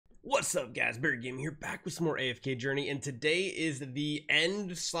What's up, guys? Barry Gaming here, back with some more AFK Journey, and today is the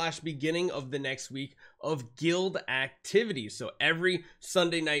end slash beginning of the next week of guild activities. So every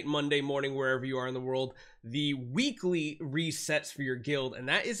Sunday night, Monday morning, wherever you are in the world, the weekly resets for your guild, and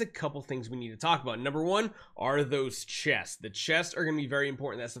that is a couple things we need to talk about. Number one are those chests. The chests are going to be very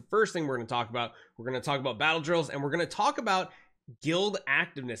important. That's the first thing we're going to talk about. We're going to talk about battle drills, and we're going to talk about guild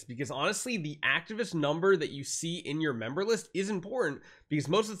activeness, because honestly the activist number that you see in your member list is important, because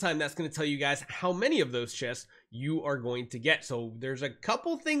most of the time that's going to tell you guys how many of those chests you are going to get. So there's a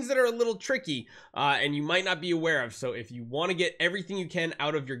couple things that are a little tricky and you might not be aware of. So if you want to get everything you can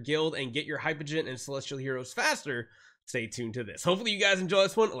out of your guild and get your hypogen and celestial heroes faster, stay tuned to this. Hopefully you guys enjoy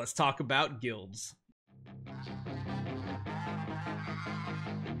this one. Let's talk about guilds.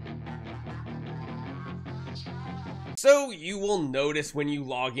 So you will notice when you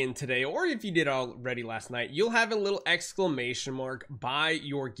log in today, or if you did already last night, you'll have a little exclamation mark by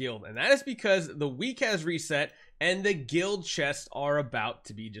your guild. And that is because the week has reset and the guild chests are about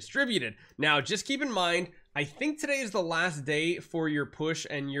to be distributed. Now, just keep in mind, I think today is the last day for your push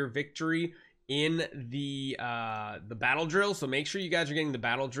and your victory in the battle drill. So make sure you guys are getting the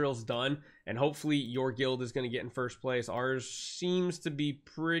battle drills done, and hopefully your guild is going to get in first place. Ours seems to be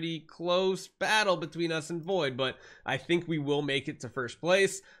pretty close battle between us and Void, but I think we will make it to first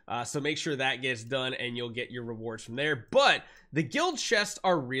place. So make sure that gets done and you'll get your rewards from there. But the guild chests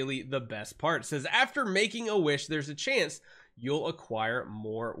are really the best part. It says after making a wish, there's a chance you'll acquire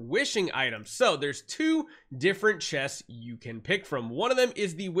more wishing items. So there's two different chests you can pick from. One of them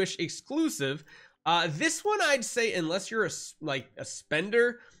is the wish exclusive. This one, I'd say, unless you're a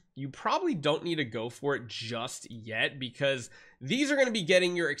spender, you probably don't need to go for it just yet, because these are going to be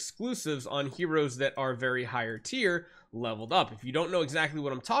getting your exclusives on heroes that are very higher tier leveled up. If you don't know exactly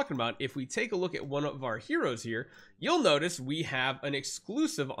what I'm talking about, if we take a look at one of our heroes here, you'll notice we have an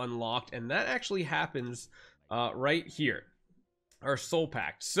exclusive unlocked, and that actually happens right here. Our soul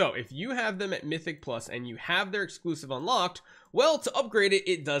pact. So if you have them at Mythic Plus and you have their exclusive unlocked, well, to upgrade it,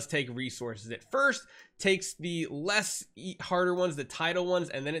 it does take resources. It first takes the less harder ones, the title ones,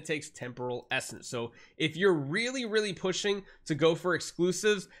 and then it takes temporal essence. So if you're really pushing to go for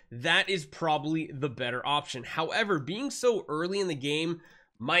exclusives, that is probably the better option. However, being so early in the game,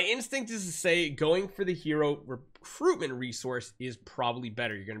 my instinct is to say going for the hero recruitment resource is probably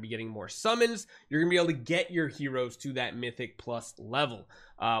better. You're going to be getting more summons. You're going to be able to get your heroes to that Mythic Plus level.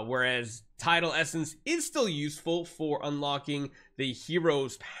 Whereas title essence is still useful for unlocking the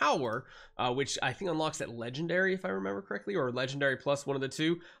hero's power, which I think unlocks at legendary, if I remember correctly, or legendary plus, one of the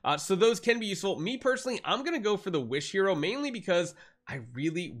two. So those can be useful. Me personally, I'm going to go for the wish hero, mainly because I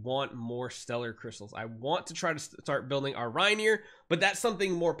really want more stellar crystals. I want to try to start building our Reinier, but that's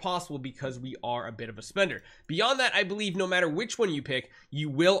something more possible because we are a bit of a spender. Beyond that, I believe no matter which one you pick, you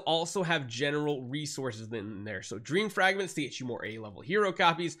will also have general resources in there. So dream fragments to get you more A-level hero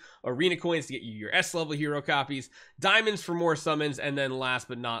copies, arena coins to get you your S-level hero copies, diamonds for more summons, and then last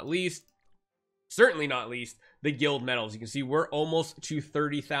but not least, certainly not least, the guild medals. You can see we're almost to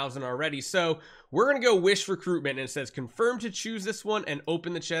 30,000 already. So we're going to go wish recruitment, and it says confirm to choose this one and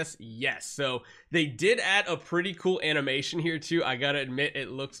open the chest. Yes. So they did add a pretty cool animation here too. I got to admit,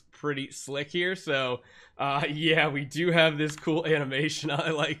 it looks pretty slick here. So yeah, we do have this cool animation. I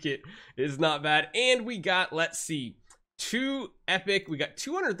like it. It's not bad. And we got, let's see, two epic, we got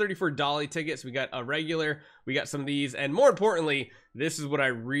 234 dolly tickets, we got a regular, we got some of these, and more importantly, this is what I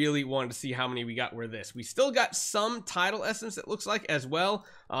really wanted to see how many we got. Were this, we still got some title essence, it looks like, as well,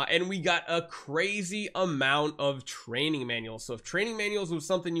 and we got a crazy amount of training manuals. So if training manuals was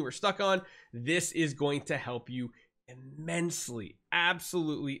something you were stuck on, this is going to help you immensely,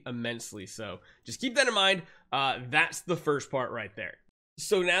 absolutely immensely. So just keep that in mind. That's the first part right there.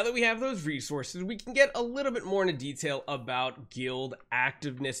 So now that we have those resources, we can get a little bit more into detail about guild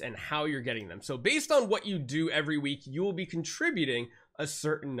activeness and how you're getting them. So based on what you do every week, you will be contributing a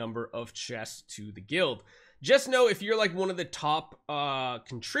certain number of chests to the guild. Just know if you're like one of the top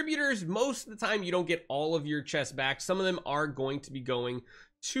contributors, most of the time you don't get all of your chests back. Some of them are going to be going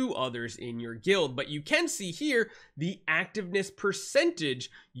to others in your guild, but you can see here the activeness percentage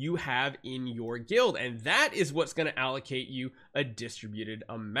you have in your guild, and that is what's going to allocate you a distributed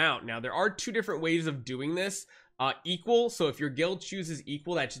amount. Now there are two different ways of doing this. Equal, so if your guild chooses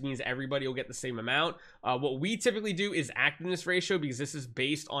equal, that just means everybody will get the same amount. What we typically do is activeness ratio, because this is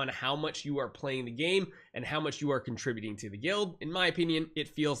based on how much you are playing the game and how much you are contributing to the guild. In my opinion, it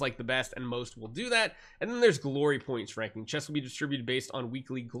feels like the best, and most will do that. And then there's glory points ranking. Chests will be distributed based on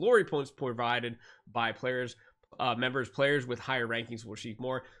weekly glory points provided by players. Players with higher rankings will receive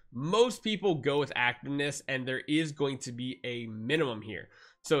more. Most people go with activeness, and there is going to be a minimum here.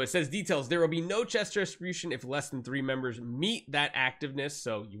 So it says details, there will be no chest distribution if less than 3 members meet that activeness.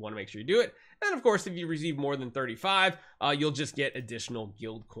 So you want to make sure you do it. And of course, if you receive more than 35, you'll just get additional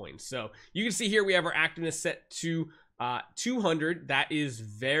guild coins. So you can see here we have our activeness set to 200. That is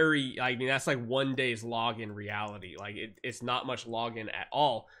very, I mean, that's like 1 day's login reality. Like it's not much login at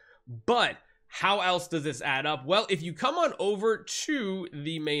all. But how else does this add up? Well, if you come on over to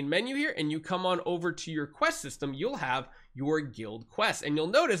the main menu here and you come on over to your quest system, you'll have your guild quests. And you'll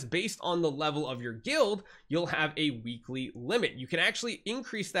notice based on the level of your guild, you'll have a weekly limit. You can actually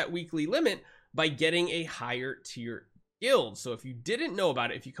increase that weekly limit by getting a higher tier guild. So if you didn't know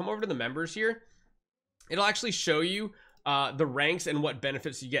about it, if you come over to the members here, it'll actually show you the ranks and what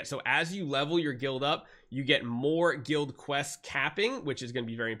benefits you get. So as you level your guild up, you get more guild quest capping, which is going to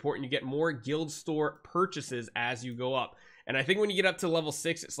be very important. You get more guild store purchases as you go up. And I think when you get up to level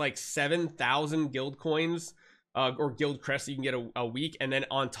 6, it's like 7,000 guild coins or guild crests you can get a week. And then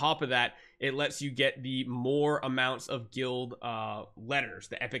on top of that, it lets you get the more amounts of guild letters,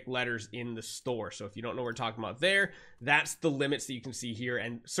 the epic letters in the store. So if you don't know what we're talking about there, that's the limits that you can see here.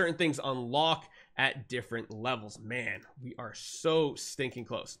 And certain things unlock at different levels. Man, we are so stinking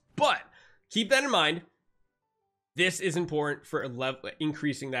close. But keep that in mind. This is important for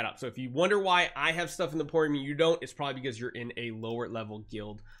increasing that up. So if you wonder why I have stuff in the port and you don't, it's probably because you're in a lower level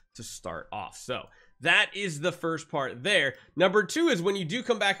guild to start off. So that is the first part there. Number 2 is when you do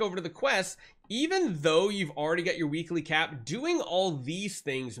come back over to the quest, even though you've already got your weekly cap, doing all these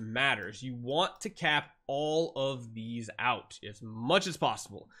things matters. You want to cap all of these out as much as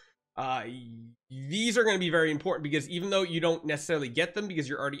possible. These are going to be very important because even though you don't necessarily get them because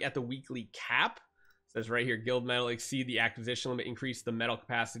you're already at the weekly cap, it says right here, guild medal exceed the acquisition limit, increase the medal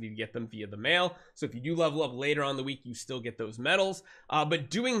capacity to get them via the mail. So if you do level up later on the week, you still get those medals. But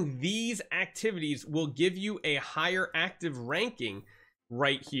doing these activities will give you a higher active ranking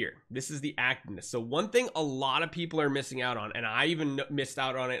right here. This is the activeness. So one thing a lot of people are missing out on, and I even missed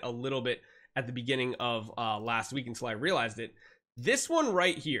out on it a little bit at the beginning of last week until I realized it. This one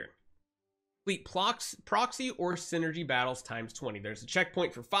right here. Complete proxy or synergy battles times 20. There's a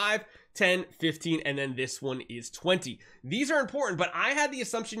checkpoint for 5, 10, 15, and then this one is 20. These are important, but I had the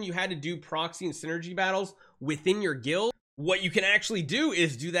assumption you had to do proxy and synergy battles within your guild. What you can actually do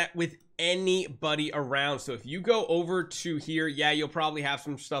is do that with anybody around. So if you go over to here, yeah, you'll probably have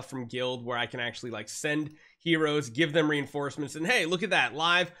some stuff from guild where I can actually like send heroes, give them reinforcements, and hey, look at that,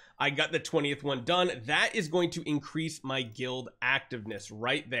 live, I got the 20th one done. That is going to increase my guild activeness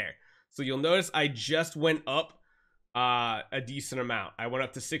right there. So you'll notice I just went up a decent amount. I went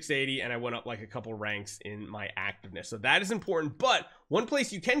up to 680 and I went up like a couple ranks in my activeness. So that is important. But one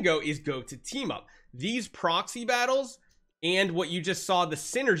place you can go is go to team up. These proxy battles and what you just saw, the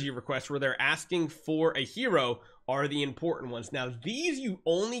synergy requests where they're asking for a hero, are the important ones. Now these you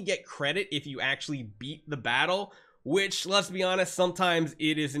only get credit if you actually beat the battle, which let's be honest, sometimes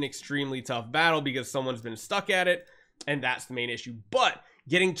it is an extremely tough battle because someone's been stuck at it and that's the main issue. But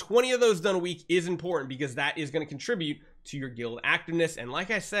getting 20 of those done a week is important because that is going to contribute to your guild activeness. And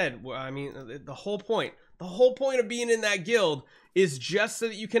like I said, I mean, the whole point of being in that guild is just so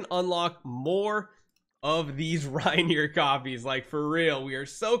that you can unlock more of these Reinier copies. Like for real, we are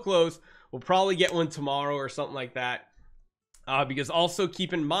so close. We'll probably get one tomorrow or something like that. Because also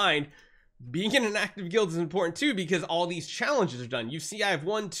keep in mind, being in an active guild is important too because all these challenges are done. You see I have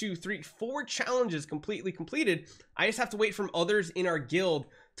 1, 2, 3, 4 challenges completely completed. I just have to wait from others in our guild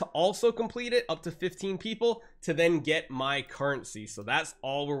to also complete it, up to 15 people, to then get my currency. So that's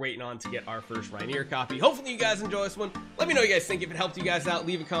all we're waiting on to get our first Reinier copy. Hopefully you guys enjoy this one. Let me know what you guys think. If it helped you guys out,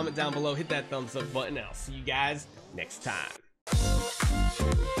 leave a comment down below, hit that thumbs up button, and I'll see you guys next time.